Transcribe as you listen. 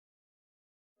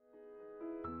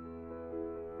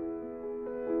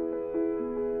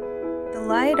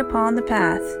Light Upon the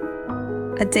Path,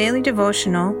 a daily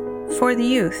devotional for the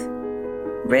youth,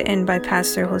 written by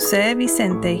Pastor Jose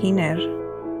Vicente Giner.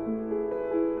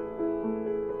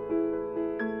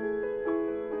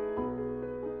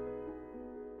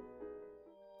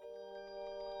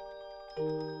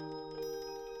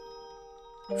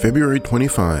 February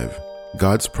 25,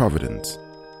 God's Providence.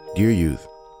 Dear youth,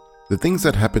 the things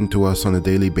that happen to us on a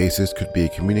daily basis could be a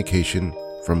communication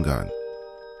from God.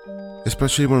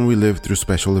 Especially when we live through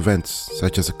special events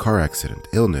such as a car accident,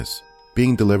 illness,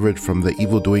 being delivered from the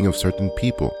evil doing of certain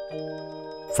people,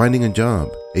 finding a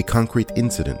job, a concrete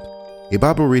incident, a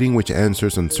Bible reading which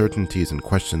answers uncertainties and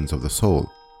questions of the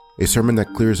soul, a sermon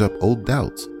that clears up old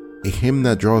doubts, a hymn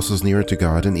that draws us nearer to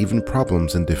God, and even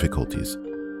problems and difficulties.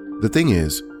 The thing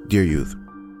is, dear youth,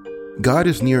 God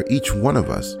is near each one of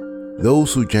us,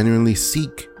 those who genuinely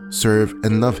seek, serve,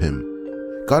 and love Him.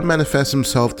 God manifests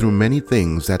Himself through many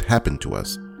things that happen to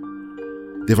us.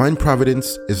 Divine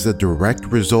providence is the direct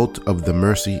result of the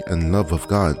mercy and love of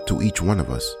God to each one of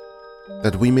us,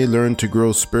 that we may learn to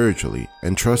grow spiritually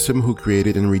and trust Him who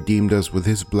created and redeemed us with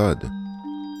His blood.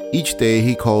 Each day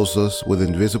He calls us with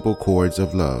invisible cords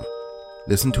of love.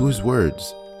 Listen to His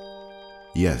words.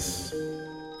 Yes,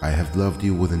 I have loved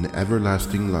you with an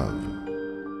everlasting love.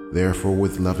 Therefore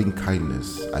with loving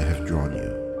kindness I have drawn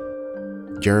you.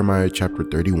 Jeremiah chapter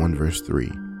 31 verse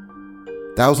 3.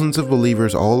 Thousands of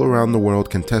believers all around the world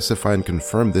can testify and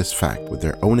confirm this fact with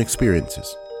their own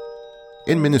experiences.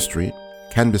 In ministry,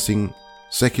 canvassing,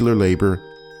 secular labor,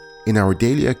 in our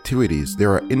daily activities,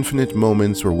 there are infinite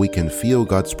moments where we can feel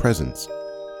God's presence.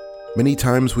 Many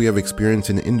times we have experienced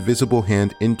an invisible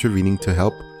hand intervening to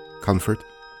help, comfort,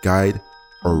 guide,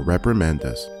 or reprimand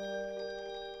us.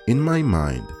 In my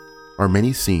mind are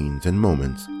many scenes and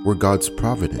moments where God's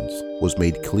providence was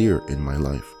made clear in my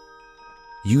life.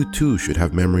 You too should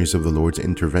have memories of the Lord's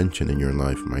intervention in your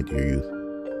life, my dear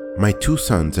youth. My 2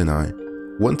 sons and I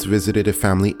once visited a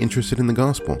family interested in the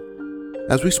gospel.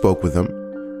 As we spoke with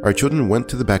them, our children went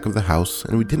to the back of the house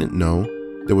and we didn't know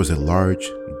there was a large,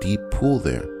 deep pool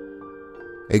there.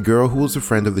 A girl who was a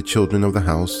friend of the children of the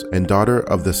house and daughter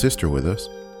of the sister with us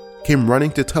came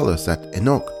running to tell us that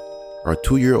Enoch, our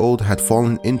 2-year-old, had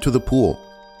fallen into the pool.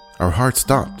 Our hearts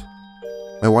stopped.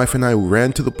 My wife and I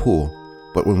ran to the pool,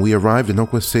 but when we arrived,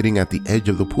 Enoch was sitting at the edge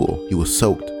of the pool. He was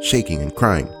soaked, shaking, and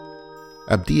crying.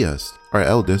 Abdias, our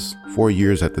eldest, 4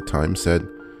 years at the time, said,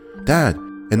 "Dad,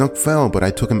 Enoch fell, but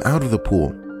I took him out of the pool."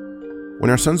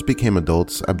 When our sons became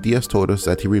adults, Abdias told us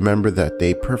that he remembered that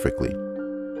day perfectly.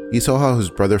 He saw how his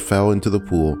brother fell into the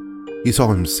pool. He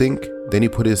saw him sink, then he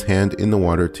put his hand in the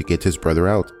water to get his brother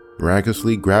out,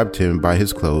 miraculously grabbed him by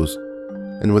his clothes,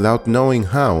 and without knowing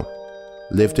how,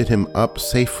 lifted him up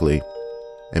safely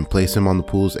and placed him on the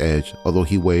pool's edge, although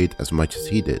he weighed as much as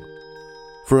he did.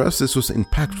 For us, this was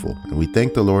impactful, and we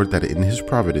thank the Lord that in His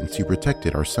providence He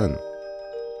protected our son.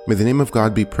 May the name of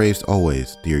God be praised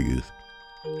always, dear youth.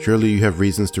 Surely you have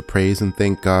reasons to praise and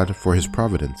thank God for His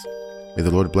providence. May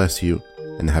the Lord bless you,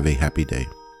 and have a happy day.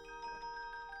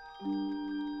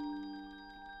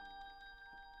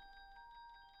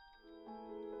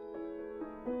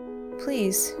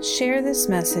 Please share this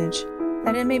message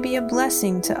that it may be a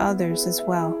blessing to others as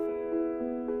well.